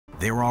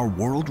There are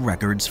world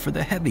records for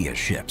the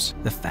heaviest ships,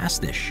 the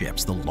fastest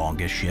ships, the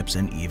longest ships,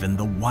 and even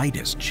the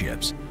widest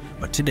ships.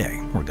 But today,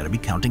 we're going to be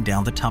counting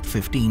down the top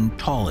 15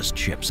 tallest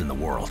ships in the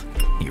world.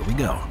 Here we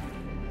go.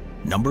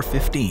 Number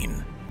 15.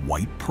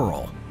 White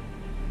Pearl.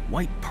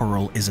 White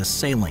Pearl is a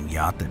sailing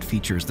yacht that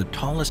features the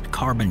tallest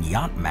carbon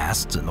yacht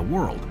masts in the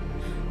world.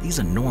 These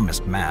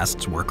enormous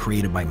masts were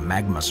created by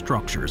Magma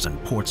Structures in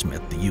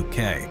Portsmouth, the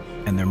UK,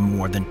 and they're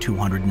more than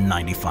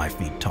 295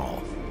 feet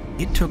tall.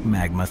 It took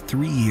Magma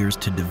 3 years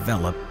to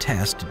develop,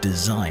 test,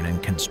 design,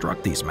 and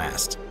construct these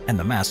masts, and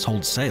the masts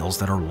hold sails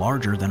that are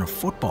larger than a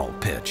football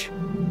pitch.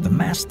 The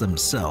masts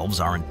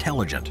themselves are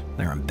intelligent.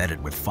 They're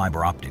embedded with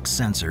fiber optic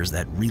sensors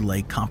that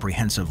relay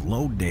comprehensive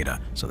load data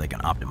so they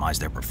can optimize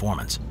their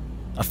performance.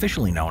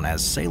 Officially known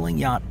as Sailing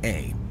Yacht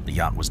A, the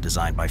yacht was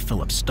designed by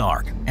Philip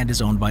Stark and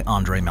is owned by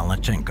Andrei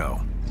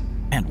Melnichenko.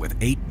 And with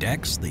 8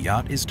 decks, the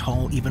yacht is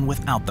tall even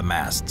without the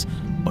masts.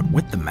 But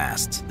with the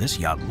masts, this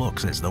yacht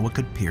looks as though it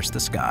could pierce the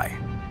sky.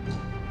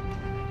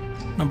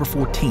 Number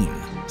 14.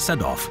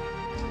 Sedov.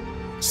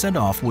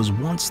 Sedov was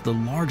once the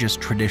largest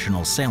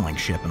traditional sailing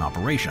ship in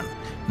operation.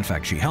 In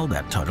fact, she held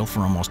that title for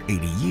almost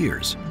 80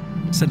 years.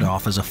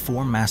 Sedov is a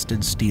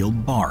 4-masted steel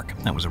bark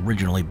that was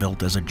originally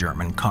built as a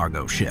German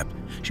cargo ship.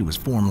 She was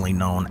formerly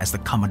known as the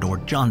Commodore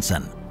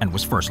Johnson and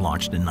was first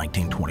launched in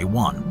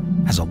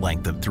 1921. Has a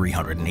length of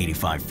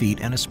 385 feet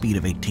and a speed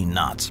of 18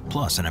 knots,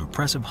 plus an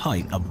impressive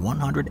height of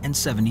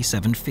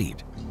 177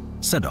 feet.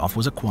 Sedov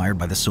was acquired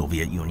by the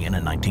Soviet Union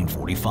in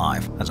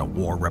 1945 as a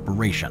war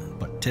reparation,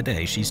 but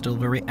today she's still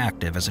very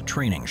active as a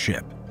training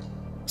ship.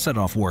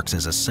 Sedov works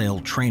as a sail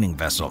training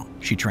vessel.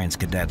 She trains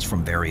cadets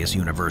from various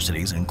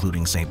universities,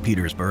 including St.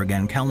 Petersburg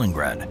and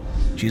Kaliningrad.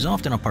 She's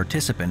often a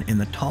participant in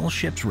the tall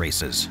ships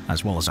races,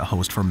 as well as a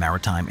host for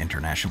maritime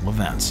international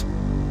events.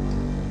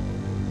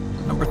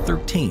 Number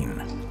 13.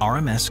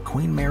 RMS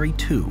Queen Mary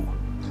 2.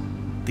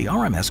 The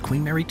RMS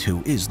Queen Mary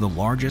 2 is the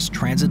largest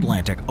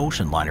transatlantic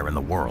ocean liner in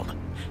the world.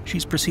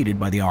 She's preceded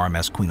by the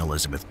RMS Queen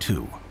Elizabeth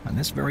II, and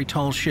this very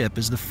tall ship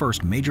is the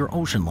first major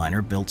ocean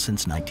liner built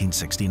since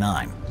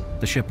 1969.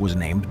 The ship was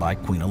named by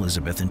Queen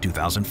Elizabeth in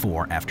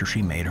 2004 after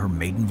she made her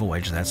maiden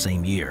voyage that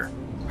same year.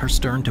 Her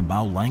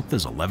stern-to-bow length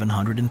is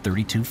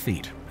 1,132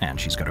 feet, and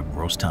she's got a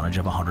gross tonnage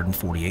of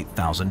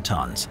 148,000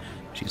 tons.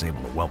 She's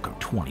able to welcome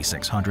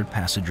 2,600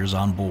 passengers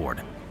on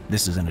board.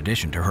 This is in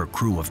addition to her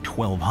crew of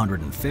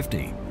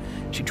 1,250.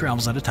 She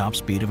travels at a top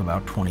speed of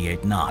about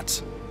 28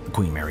 knots. The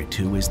Queen Mary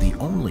 2 is the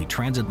only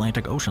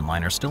transatlantic ocean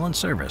liner still in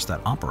service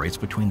that operates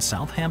between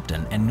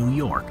Southampton and New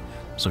York.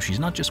 So she's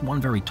not just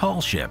one very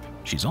tall ship,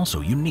 she's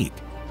also unique.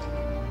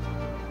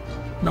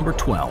 Number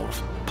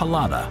 12.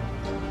 Pallada.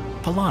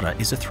 Pallada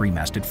is a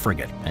 3-masted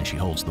frigate, and she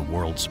holds the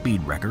world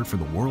speed record for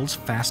the world's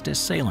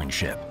fastest sailing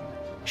ship.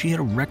 She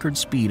had a record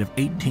speed of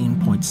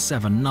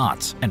 18.7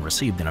 knots and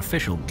received an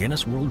official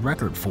Guinness World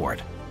Record for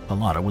it.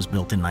 Pallada was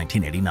built in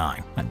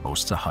 1989 and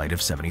boasts a height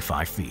of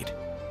 75 feet.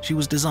 She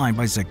was designed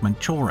by Zygmunt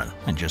Chorin,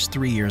 and just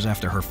 3 years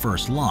after her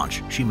first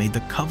launch, she made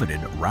the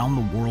coveted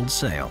round-the-world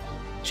sail.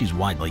 She's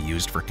widely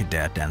used for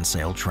cadet and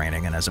sail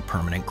training and has a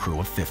permanent crew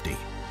of 50.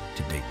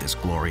 To date, this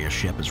glorious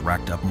ship has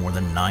racked up more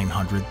than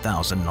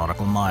 900,000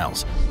 nautical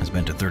miles, has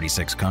been to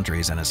 36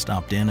 countries, and has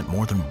stopped in at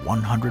more than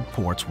 100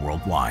 ports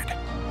worldwide.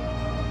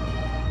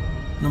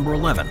 Number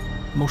 11.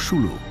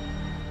 Moshulu.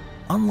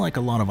 Unlike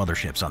a lot of other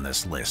ships on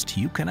this list,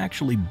 you can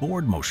actually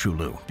board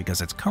Moshulu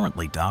because it's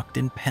currently docked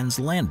in Penn's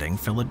Landing,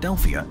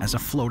 Philadelphia as a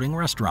floating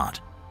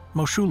restaurant.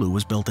 Moshulu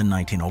was built in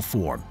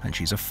 1904, and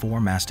she's a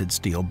 4-masted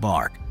steel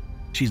bark.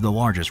 She's the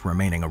largest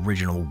remaining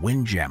original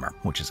windjammer,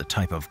 which is a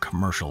type of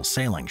commercial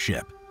sailing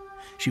ship.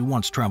 She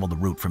once traveled the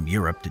route from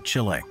Europe to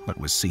Chile, but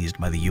was seized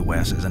by the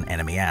US as an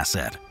enemy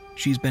asset.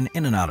 She's been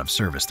in and out of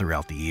service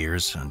throughout the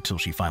years until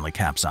she finally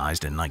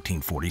capsized in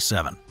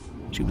 1947.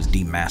 She was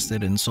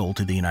demasted and sold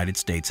to the United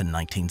States in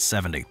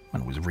 1970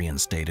 and was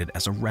reinstated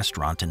as a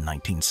restaurant in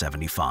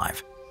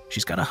 1975.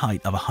 She's got a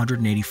height of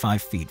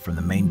 185 feet from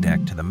the main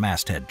deck to the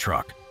masthead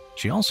truck.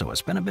 She also has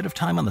spent a bit of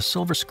time on the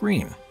silver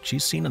screen.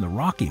 She's seen in the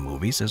Rocky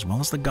movies as well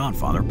as The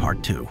Godfather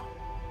Part 2.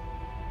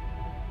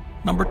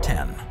 Number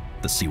 10.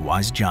 The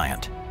Seawise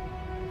Giant.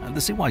 The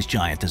Seawise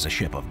Giant is a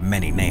ship of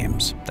many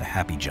names: the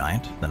Happy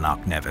Giant, the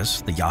Knock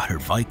Nevis, the Yachter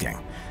Viking.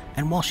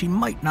 And while she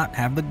might not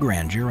have the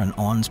grandeur and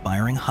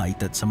awe-inspiring height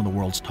that some of the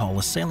world's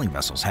tallest sailing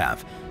vessels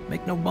have,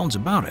 make no bones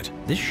about it,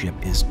 this ship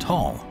is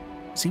tall.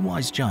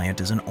 Seawise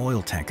Giant is an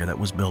oil tanker that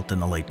was built in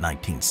the late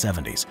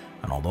 1970s,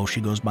 and although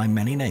she goes by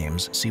many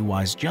names,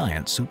 Seawise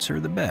Giant suits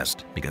her the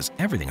best because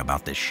everything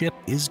about this ship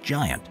is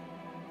giant.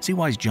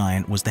 Seawise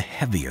Giant was the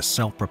heaviest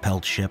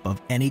self-propelled ship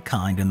of any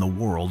kind in the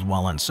world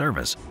while in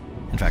service.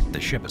 In fact, the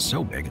ship is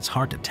so big it's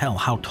hard to tell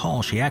how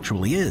tall she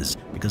actually is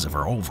because of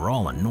her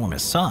overall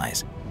enormous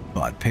size.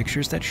 But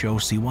pictures that show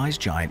Seawise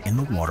Giant in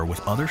the water with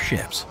other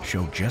ships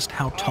show just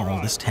how tall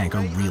this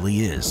tanker really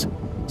is.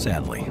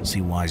 Sadly,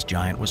 Seawise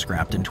Giant was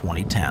scrapped in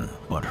 2010,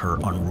 but her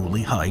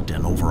unruly height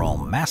and overall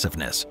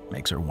massiveness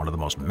makes her one of the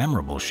most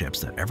memorable ships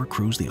that ever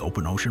cruised the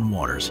open ocean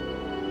waters.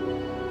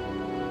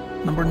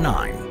 Number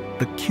 9.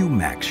 The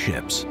Q-Max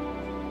ships.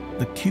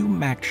 The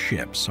Q-Max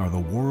ships are the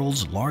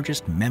world's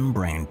largest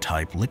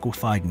membrane-type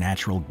liquefied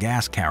natural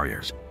gas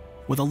carriers,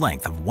 with a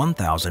length of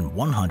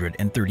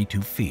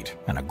 1,132 feet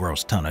and a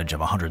gross tonnage of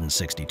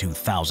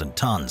 162,000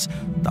 tons.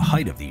 The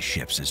height of these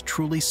ships is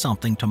truly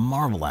something to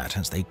marvel at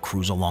as they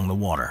cruise along the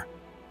water.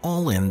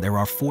 All in, there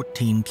are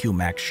 14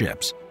 Q-Max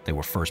ships. They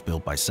were first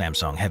built by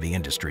Samsung Heavy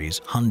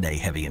Industries, Hyundai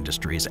Heavy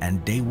Industries,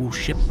 and Daewoo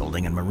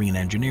Shipbuilding and Marine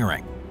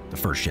Engineering. The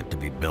first ship to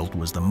be built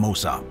was the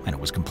Mosa, and it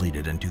was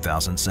completed in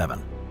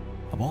 2007.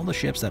 Of all the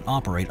ships that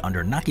operate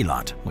under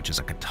Nakilat, which is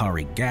a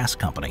Qatari gas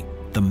company,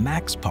 the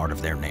Max part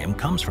of their name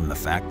comes from the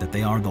fact that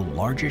they are the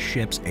largest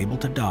ships able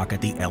to dock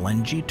at the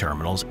LNG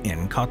terminals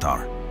in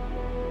Qatar.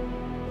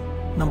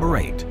 Number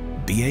 8.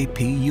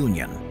 BAP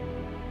Union.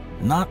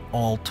 Not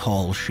all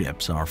tall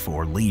ships are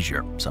for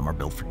leisure, some are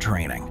built for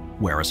training,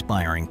 where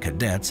aspiring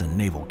cadets and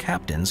naval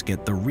captains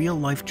get the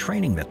real-life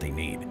training that they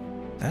need.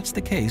 That's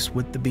the case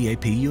with the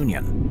BAP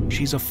Union.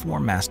 She's a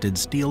four-masted,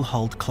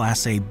 steel-hulled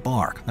Class A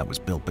bark that was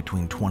built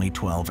between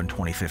 2012 and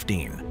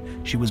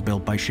 2015. She was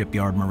built by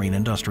Shipyard Marine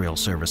Industrial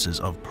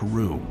Services of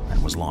Peru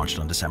and was launched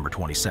on December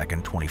 22,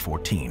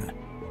 2014.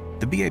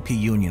 The BAP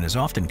Union is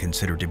often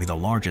considered to be the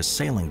largest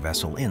sailing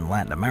vessel in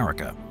Latin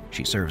America.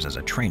 She serves as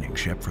a training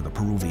ship for the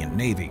Peruvian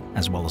Navy,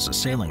 as well as a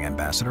sailing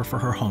ambassador for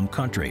her home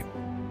country.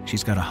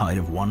 She's got a height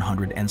of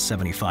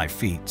 175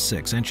 feet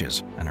 6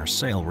 inches, and her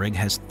sail rig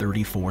has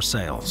 34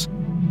 sails.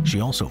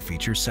 She also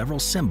features several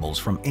symbols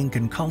from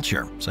Incan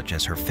culture, such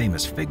as her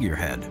famous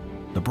figurehead.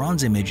 The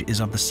bronze image is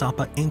of the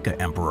Sapa Inca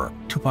Emperor,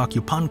 Tupac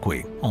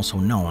Yupanqui, also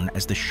known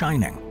as the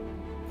Shining.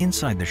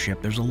 Inside the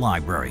ship there's a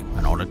library,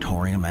 an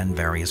auditorium, and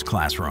various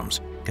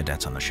classrooms.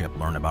 Cadets on the ship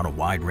learn about a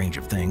wide range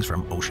of things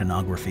from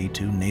oceanography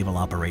to naval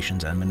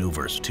operations and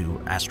maneuvers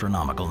to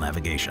astronomical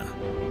navigation.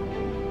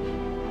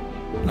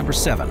 Number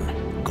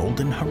 7.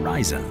 Golden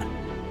Horizon.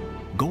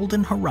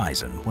 Golden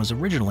Horizon was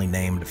originally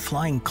named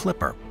Flying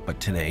Clipper, but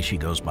today she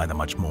goes by the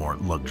much more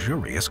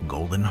luxurious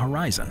Golden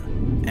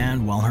Horizon.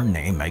 And while her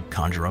name may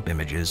conjure up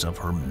images of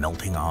her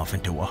melting off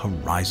into a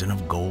horizon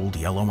of gold,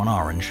 yellow, and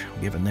orange,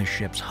 given this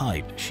ship's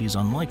height, she's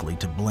unlikely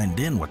to blend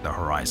in with the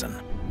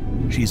horizon.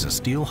 She's a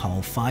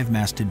steel-hull,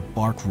 5-masted,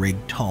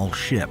 bark-rigged tall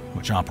ship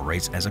which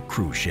operates as a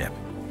cruise ship.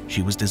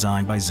 She was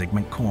designed by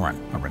Zygmunt Koren,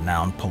 a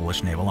renowned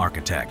Polish naval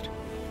architect.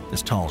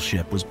 This tall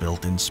ship was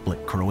built in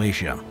Split,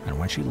 Croatia, and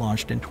when she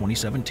launched in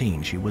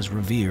 2017, she was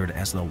revered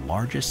as the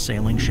largest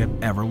sailing ship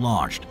ever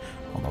launched,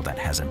 although that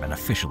hasn't been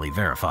officially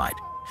verified.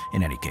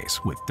 In any case,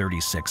 with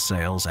 36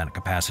 sails and a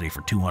capacity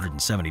for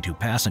 272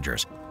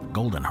 passengers,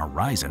 Golden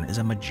Horizon is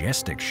a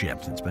majestic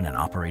ship that's been in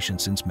operation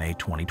since May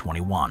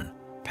 2021.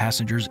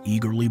 Passengers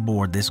eagerly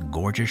board this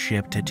gorgeous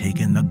ship to take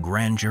in the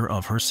grandeur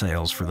of her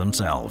sails for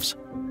themselves.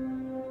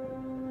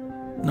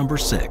 Number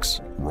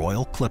 6.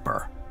 Royal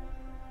Clipper.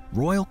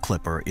 Royal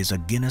Clipper is a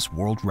Guinness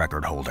World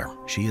Record holder.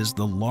 She is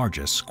the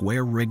largest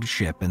square-rigged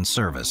ship in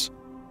service.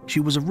 She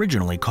was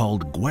originally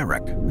called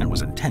Gwerik and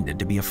was intended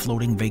to be a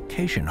floating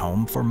vacation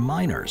home for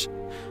miners.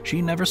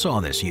 She never saw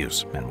this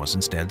use and was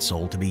instead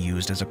sold to be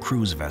used as a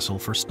cruise vessel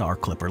for Star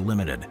Clipper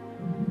Limited.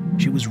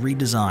 She was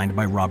redesigned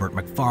by Robert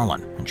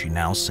McFarlane, and she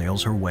now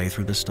sails her way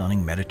through the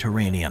stunning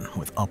Mediterranean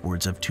with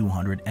upwards of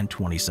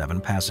 227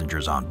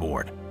 passengers on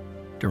board.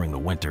 During the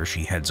winter,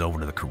 she heads over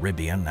to the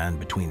Caribbean, and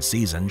between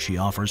seasons, she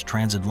offers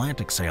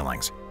transatlantic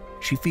sailings.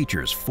 She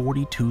features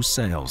 42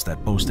 sails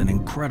that boast an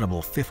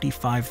incredible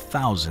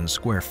 55,000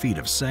 square feet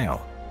of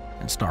sail.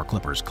 And Star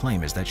Clipper's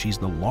claim is that she's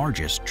the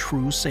largest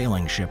true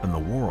sailing ship in the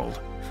world,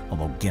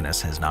 although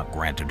Guinness has not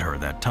granted her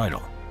that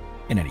title.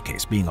 In any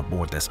case, being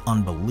aboard this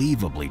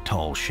unbelievably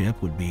tall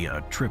ship would be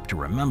a trip to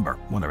remember,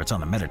 whether it's on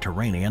the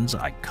Mediterranean's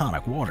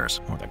iconic waters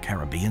or the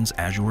Caribbean's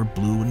azure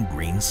blue and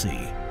green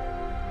sea.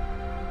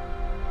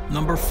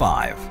 Number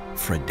 5.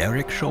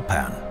 Frédéric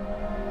Chopin.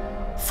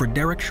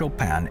 Frédéric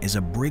Chopin is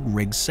a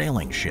brig-rigged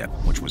sailing ship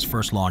which was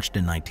first launched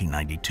in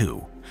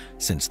 1992.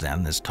 Since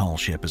then, this tall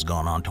ship has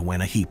gone on to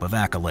win a heap of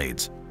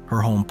accolades. Her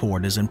home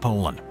port is in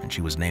Poland, and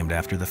she was named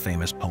after the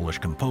famous Polish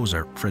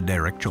composer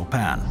Frédéric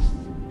Chopin.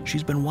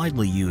 She's been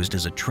widely used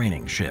as a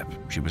training ship.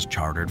 She was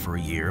chartered for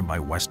a year by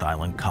West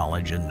Island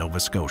College in Nova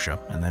Scotia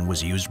and then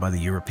was used by the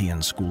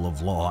European School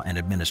of Law and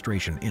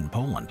Administration in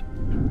Poland.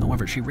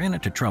 However, she ran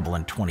into trouble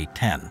in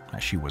 2010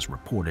 as she was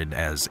reported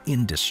as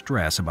in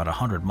distress about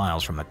 100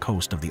 miles from the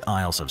coast of the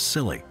Isles of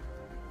Scilly.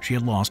 She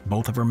had lost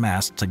both of her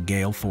masts to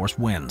gale-force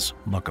winds.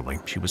 Luckily,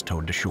 she was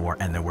towed to shore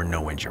and there were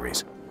no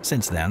injuries.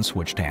 Since then,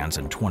 switched hands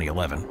in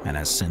 2011 and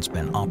has since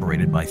been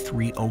operated by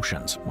 3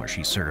 Oceans, where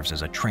she serves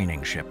as a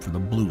training ship for the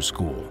Blue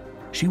School.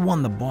 She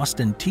won the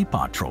Boston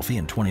Teapot Trophy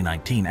in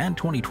 2019 and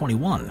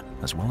 2021,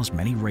 as well as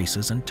many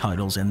races and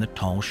titles in the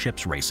tall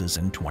ships races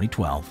in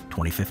 2012,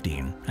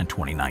 2015, and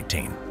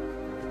 2019.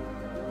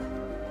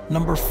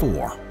 Number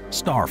 4.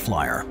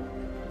 Starflyer.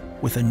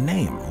 With a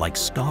name like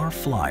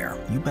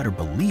Starflyer, you better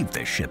believe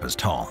this ship is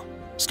tall.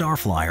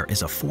 Starflyer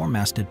is a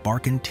 4-masted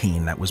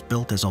barkentine that was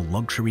built as a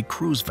luxury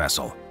cruise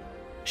vessel.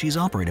 She's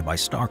operated by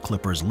Star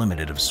Clippers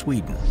Limited of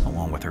Sweden,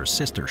 along with her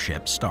sister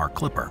ship Star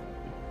Clipper.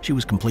 She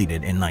was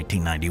completed in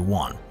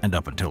 1991, and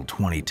up until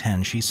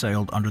 2010 she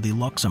sailed under the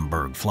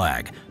Luxembourg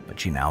flag, but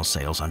she now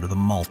sails under the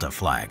Malta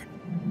flag.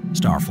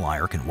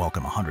 Starflyer can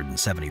welcome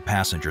 170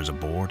 passengers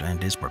aboard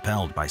and is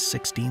propelled by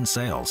 16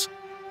 sails.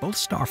 Both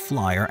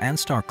Starflyer and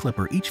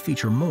Starclipper each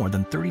feature more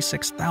than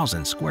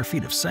 36,000 square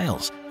feet of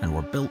sails and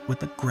were built with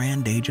the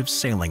grand age of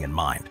sailing in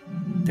mind.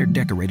 They're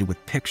decorated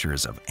with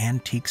pictures of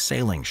antique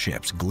sailing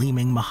ships,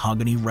 gleaming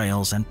mahogany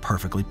rails, and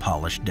perfectly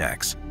polished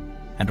decks.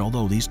 And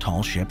although these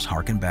tall ships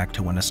harken back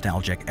to a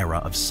nostalgic era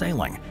of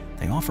sailing,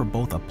 they offer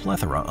both a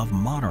plethora of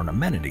modern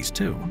amenities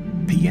too.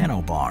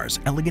 Piano bars,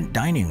 elegant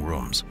dining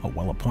rooms, a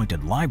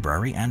well-appointed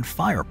library, and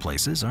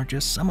fireplaces are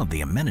just some of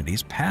the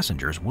amenities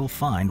passengers will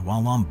find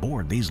while on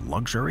board these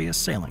luxurious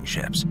sailing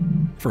ships.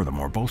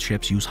 Furthermore, both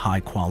ships use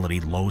high-quality,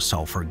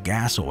 low-sulfur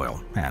gas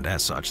oil, and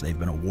as such, they've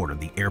been awarded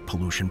the Air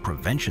Pollution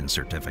Prevention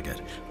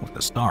Certificate, with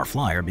the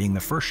Starflyer being the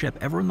first ship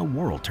ever in the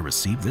world to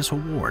receive this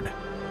award.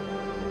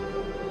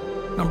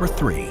 Number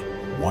 3.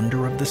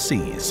 Wonder of the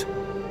Seas.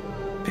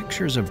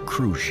 Pictures of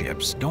cruise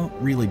ships don't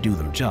really do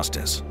them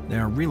justice.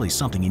 They're really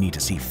something you need to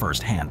see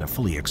firsthand to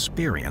fully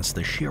experience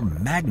the sheer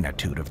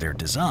magnitude of their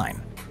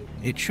design.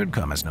 It should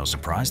come as no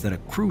surprise that a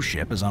cruise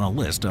ship is on a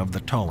list of the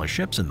tallest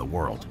ships in the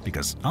world,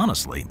 because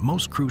honestly,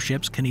 most cruise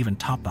ships can even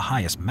top the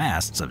highest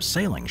masts of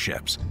sailing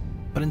ships.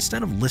 But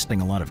instead of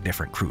listing a lot of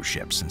different cruise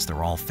ships, since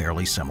they're all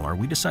fairly similar,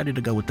 we decided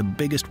to go with the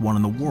biggest one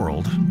in the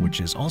world, which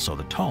is also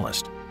the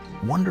tallest.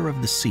 Wonder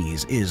of the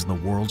Seas is the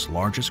world's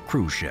largest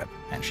cruise ship,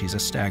 and she's a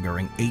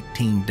staggering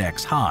 18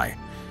 decks high.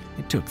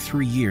 It took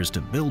 3 years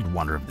to build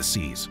Wonder of the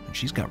Seas, and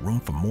she's got room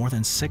for more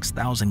than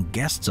 6,000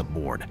 guests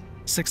aboard,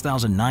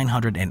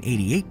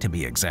 6,988 to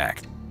be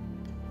exact.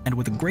 And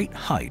with a great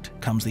height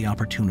comes the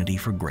opportunity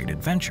for great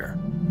adventure.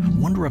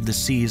 Wonder of the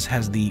Seas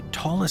has the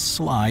tallest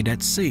slide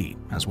at sea,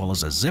 as well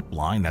as a zip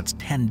line that's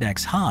 10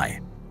 decks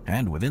high.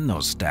 And within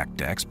those stacked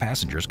decks,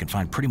 passengers can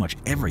find pretty much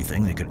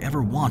everything they could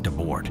ever want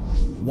aboard.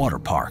 Water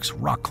parks,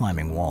 rock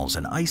climbing walls,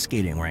 an ice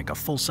skating rink, a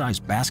full-size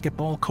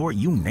basketball court,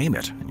 you name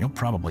it, and you'll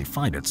probably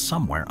find it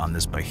somewhere on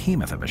this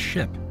behemoth of a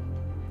ship.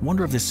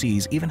 Wonder of the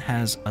Seas even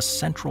has a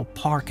central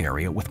park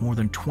area with more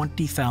than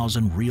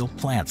 20,000 real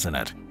plants in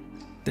it.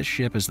 This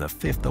ship is the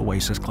 5th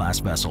Oasis-class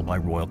vessel by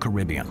Royal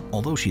Caribbean.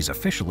 Although she's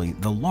officially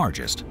the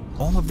largest,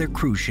 all of their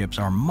cruise ships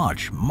are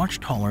much,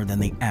 much taller than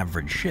the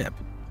average ship.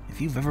 If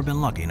you've ever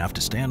been lucky enough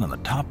to stand on the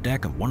top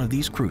deck of one of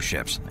these cruise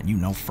ships, then you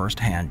know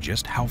firsthand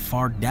just how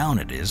far down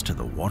it is to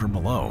the water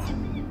below.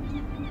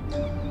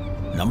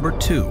 Number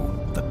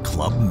 2. The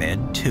Club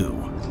Med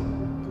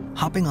 2.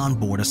 Hopping on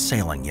board a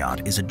sailing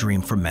yacht is a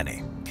dream for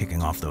many.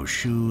 Kicking off those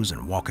shoes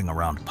and walking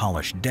around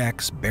polished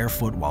decks,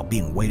 barefoot while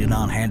being waited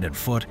on hand and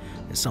foot,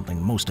 is something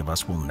most of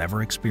us will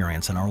never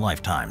experience in our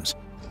lifetimes.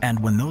 And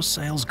when those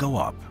sails go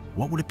up,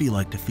 what would it be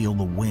like to feel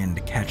the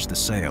wind catch the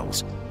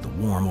sails, the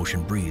warm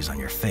ocean breeze on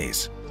your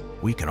face?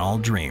 We can all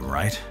dream,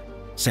 right?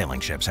 Sailing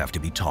ships have to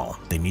be tall.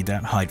 They need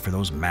that height for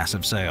those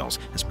massive sails,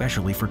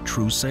 especially for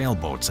true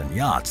sailboats and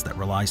yachts that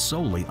rely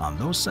solely on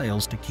those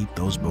sails to keep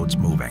those boats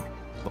moving.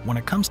 But when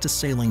it comes to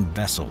sailing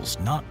vessels,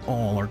 not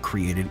all are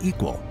created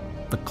equal.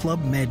 The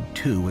Club Med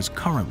 2 is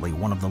currently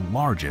one of the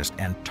largest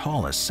and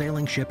tallest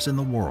sailing ships in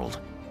the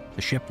world.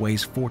 The ship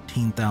weighs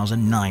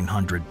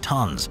 14,900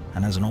 tons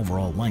and has an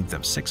overall length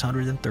of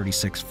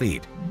 636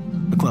 feet.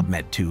 The Club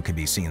Med 2 can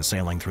be seen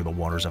sailing through the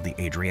waters of the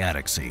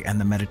Adriatic Sea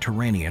and the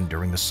Mediterranean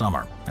during the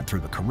summer, and through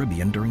the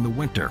Caribbean during the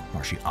winter,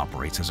 where she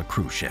operates as a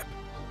cruise ship.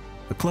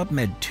 The Club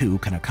Med 2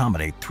 can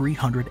accommodate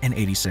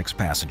 386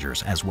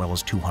 passengers as well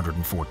as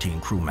 214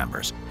 crew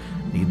members.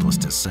 Needless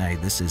to say,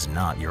 this is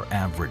not your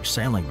average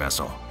sailing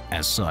vessel.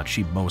 As such,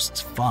 she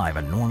boasts 5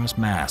 enormous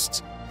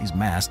masts. These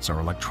masts are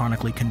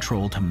electronically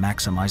controlled to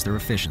maximize their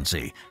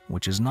efficiency,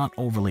 which is not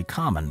overly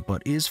common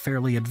but is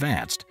fairly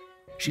advanced.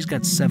 She's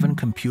got 7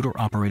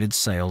 computer-operated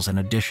sails in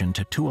addition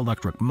to 2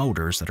 electric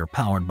motors that are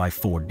powered by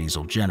 4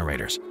 diesel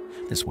generators.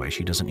 This way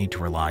she doesn't need to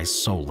rely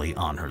solely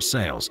on her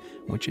sails,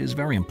 which is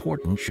very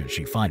important should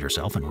she find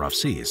herself in rough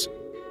seas.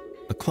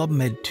 The Club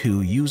Med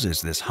 2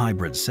 uses this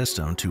hybrid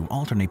system to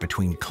alternate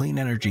between clean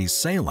energy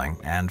sailing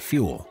and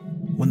fuel.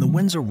 When the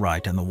winds are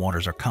right and the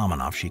waters are calm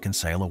enough, she can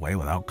sail away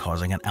without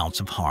causing an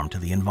ounce of harm to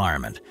the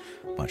environment.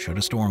 But should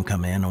a storm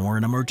come in or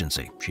an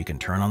emergency, she can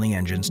turn on the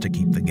engines to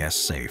keep the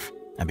guests safe.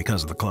 And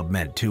because the Club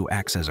Med 2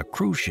 acts as a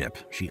cruise ship,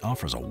 she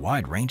offers a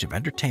wide range of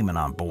entertainment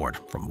on board,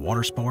 from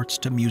water sports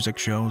to music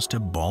shows to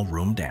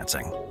ballroom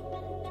dancing.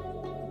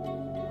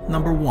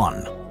 Number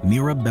 1.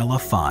 Mirabella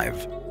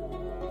 5.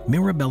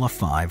 Mirabella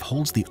 5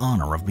 holds the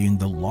honor of being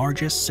the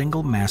largest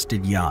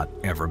single-masted yacht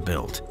ever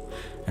built.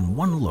 And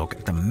one look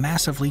at the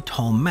massively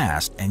tall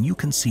mast and you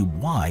can see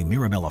why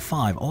Mirabella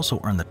 5 also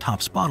earned the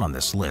top spot on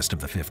this list of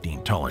the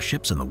 15 tallest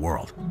ships in the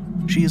world.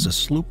 She is a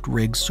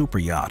sloop-rigged super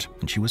yacht,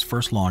 and she was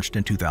first launched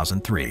in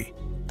 2003.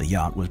 The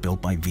yacht was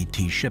built by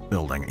VT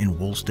Shipbuilding in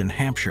Woolston,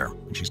 Hampshire,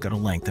 and she's got a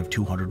length of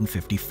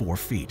 254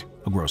 feet,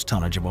 a gross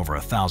tonnage of over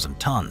 1,000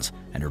 tons,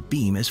 and her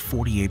beam is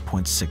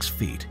 48.6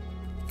 feet.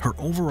 Her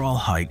overall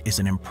height is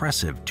an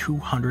impressive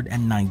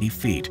 290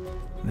 feet.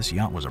 This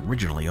yacht was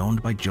originally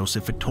owned by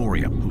Joseph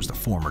Vittoria, who's the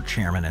former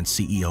chairman and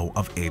CEO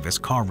of Avis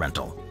Car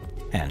Rental,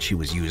 and she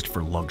was used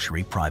for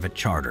luxury private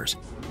charters.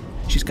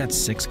 She's got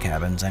 6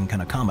 cabins and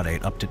can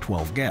accommodate up to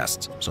 12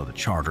 guests, so the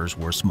charters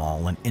were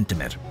small and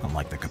intimate,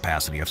 unlike the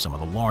capacity of some of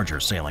the larger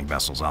sailing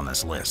vessels on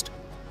this list.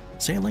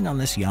 Sailing on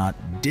this yacht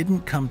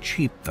didn't come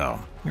cheap, though.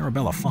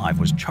 Mirabella 5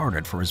 was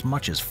chartered for as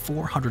much as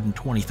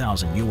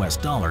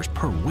 $420,000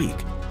 per week.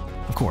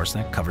 Of course,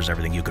 that covers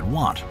everything you could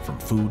want, from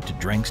food to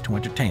drinks to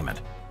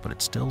entertainment, but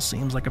it still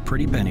seems like a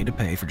pretty penny to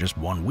pay for just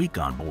 1 week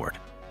on board.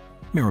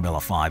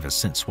 Mirabella 5 has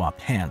since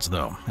swapped hands,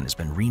 though, and has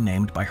been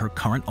renamed by her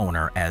current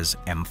owner as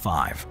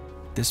M5.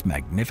 This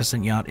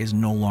magnificent yacht is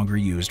no longer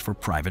used for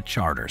private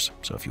charters,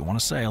 so if you want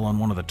to sail on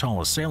one of the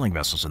tallest sailing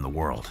vessels in the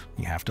world,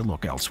 you have to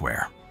look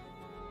elsewhere.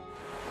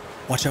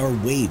 Watch our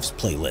Waves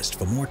playlist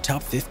for more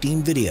top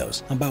 15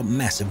 videos about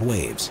massive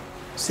waves.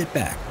 Sit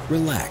back,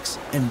 relax,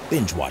 and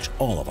binge watch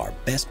all of our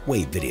best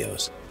wave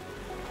videos.